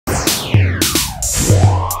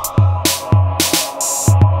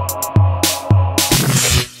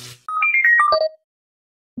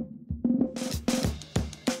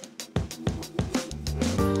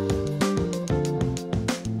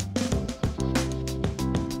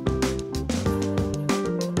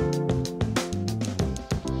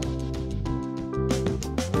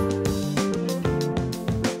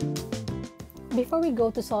before we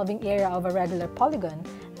go to solving area of a regular polygon,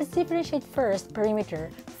 let's differentiate first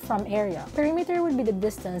perimeter from area. Perimeter would be the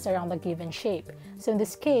distance around a given shape. So in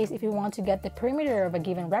this case, if we want to get the perimeter of a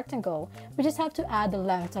given rectangle, we just have to add the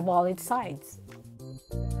length of all its sides.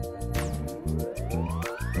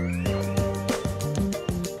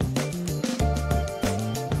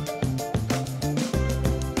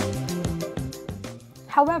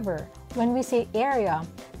 However, when we say area,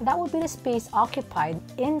 that would be the space occupied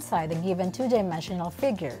inside the given two-dimensional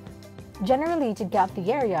figure. Generally, to get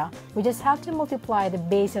the area, we just have to multiply the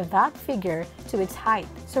base of that figure to its height.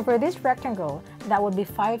 So for this rectangle, that would be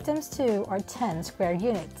 5 times 2 or 10 square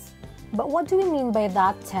units. But what do we mean by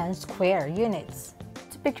that 10 square units?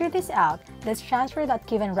 To picture this out, let's transfer that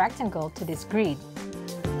given rectangle to this grid.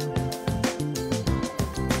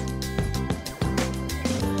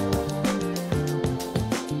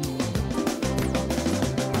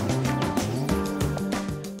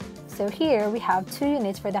 So here we have 2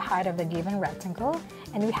 units for the height of the given rectangle,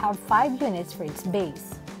 and we have 5 units for its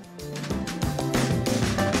base.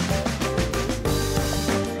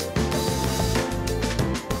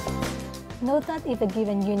 Note that if the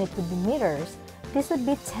given unit would be meters, this would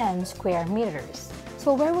be 10 square meters.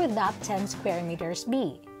 So where would that 10 square meters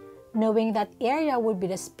be? Knowing that area would be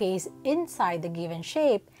the space inside the given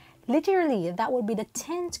shape, literally that would be the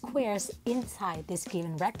 10 squares inside this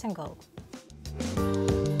given rectangle.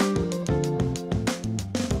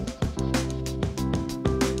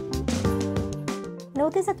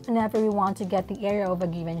 Notice that whenever we want to get the area of a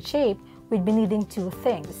given shape, we'd be needing 2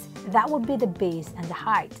 things. That would be the base and the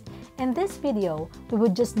height. In this video, we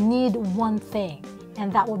would just need one thing,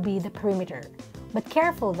 and that would be the perimeter. But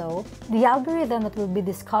careful though, the algorithm that we'll be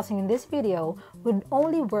discussing in this video would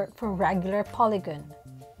only work for regular polygon.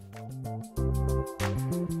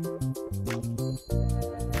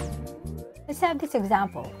 Let's have this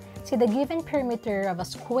example. See, the given perimeter of a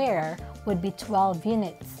square would be 12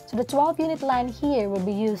 units. So the 12 unit line here will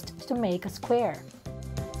be used to make a square.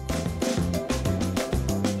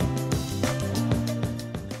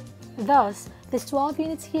 Thus, this 12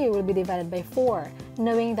 units here will be divided by 4,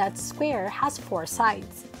 knowing that square has 4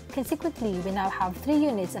 sides. Consequently, we now have 3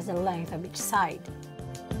 units as the length of each side.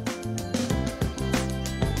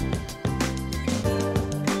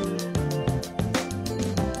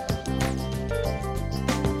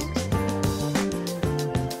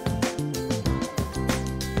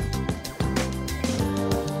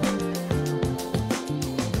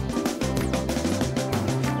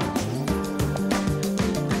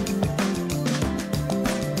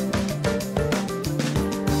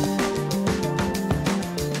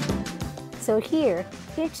 So here,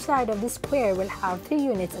 each side of this square will have 3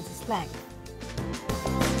 units as its length.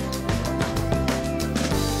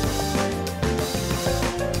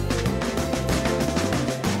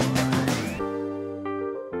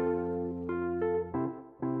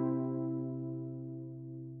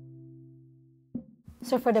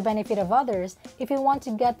 So for the benefit of others, if you want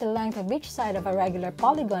to get the length of each side of a regular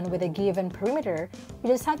polygon with a given perimeter, we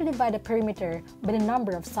just have to divide the perimeter by the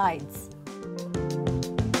number of sides.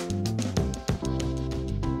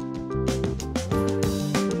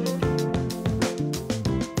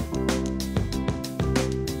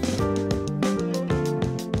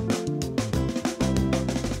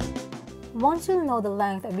 Once we know the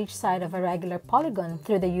length of each side of a regular polygon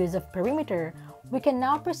through the use of perimeter, we can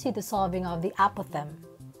now proceed to solving of the apothem.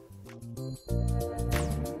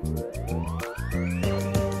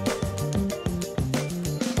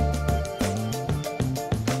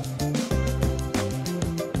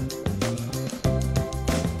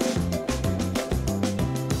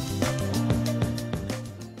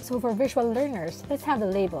 So for visual learners, let's have the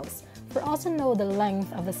labels. We also know the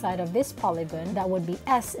length of the side of this polygon, that would be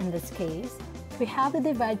S in this case. We have to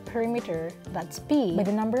divide perimeter, that's P, by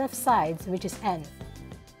the number of sides, which is N.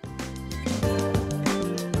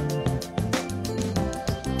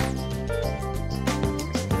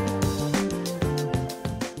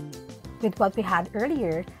 With what we had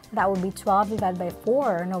earlier, that would be 12 divided by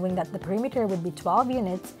 4, knowing that the perimeter would be 12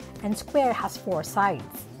 units and square has 4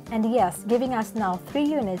 sides. And yes, giving us now 3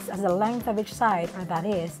 units as the length of each side, or that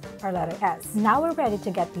is, our letter S. Now we're ready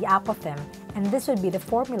to get the apothem, and this would be the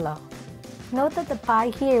formula. Note that the pi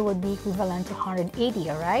here would be equivalent to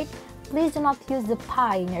 180, alright? Please do not use the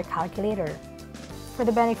pi in your calculator. For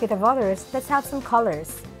the benefit of others, let's have some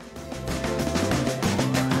colors.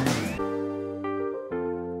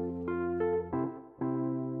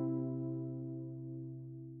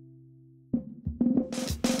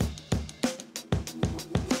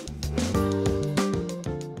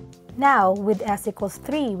 Now, with s equals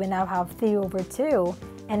 3, we now have 3 over 2,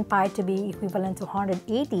 and pi to be equivalent to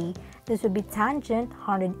 180, this would be tangent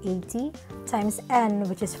 180 times n,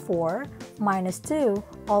 which is 4, minus 2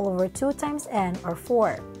 all over 2 times n, or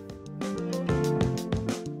 4.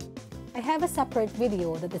 I have a separate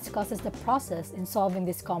video that discusses the process in solving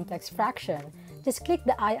this complex fraction. Just click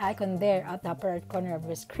the eye icon there at the upper right corner of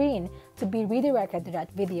your screen to be redirected to that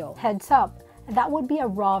video. Heads up, that would be a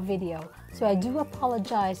raw video, so I do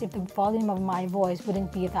apologize if the volume of my voice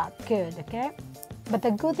wouldn't be that good, okay? But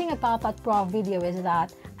the good thing about that raw video is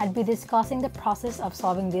that I'd be discussing the process of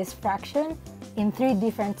solving this fraction in 3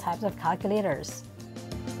 different types of calculators.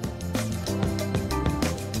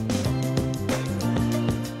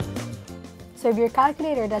 So if your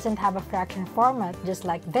calculator doesn't have a fraction format just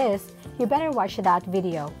like this, you better watch that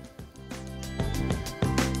video.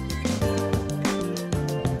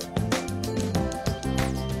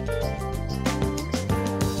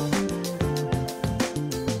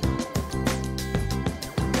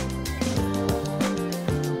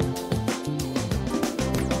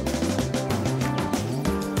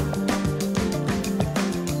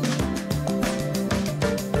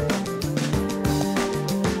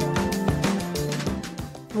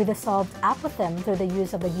 With the solved apothem through the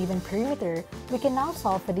use of the given perimeter, we can now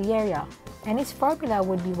solve for the area. And its formula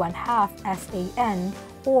would be 1/2 SAN,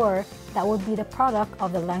 or that would be the product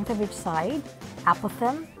of the length of each side,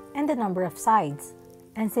 apothem, and the number of sides.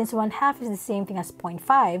 And since 1/2 is the same thing as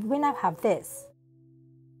 0.5, we now have this.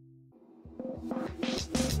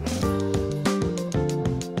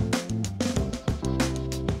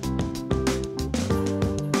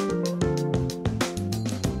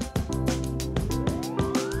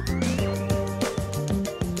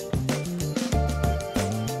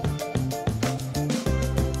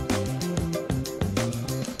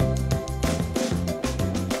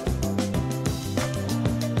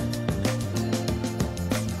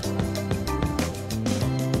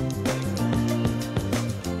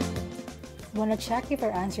 Want to check if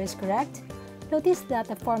our answer is correct? Notice that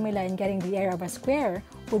the formula in getting the area of a square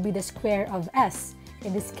would be the square of s.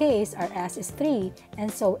 In this case, our s is 3, and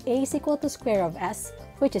so a is equal to square of s,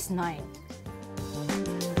 which is 9.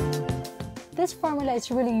 This formula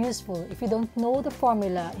is really useful if you don't know the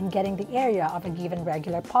formula in getting the area of a given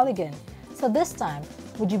regular polygon. So this time,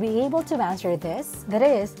 would you be able to answer this? That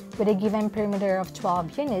is, with a given perimeter of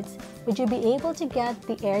 12 units, would you be able to get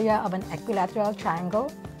the area of an equilateral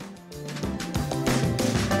triangle?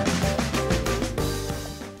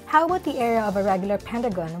 How about the area of a regular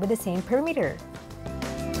pentagon with the same perimeter?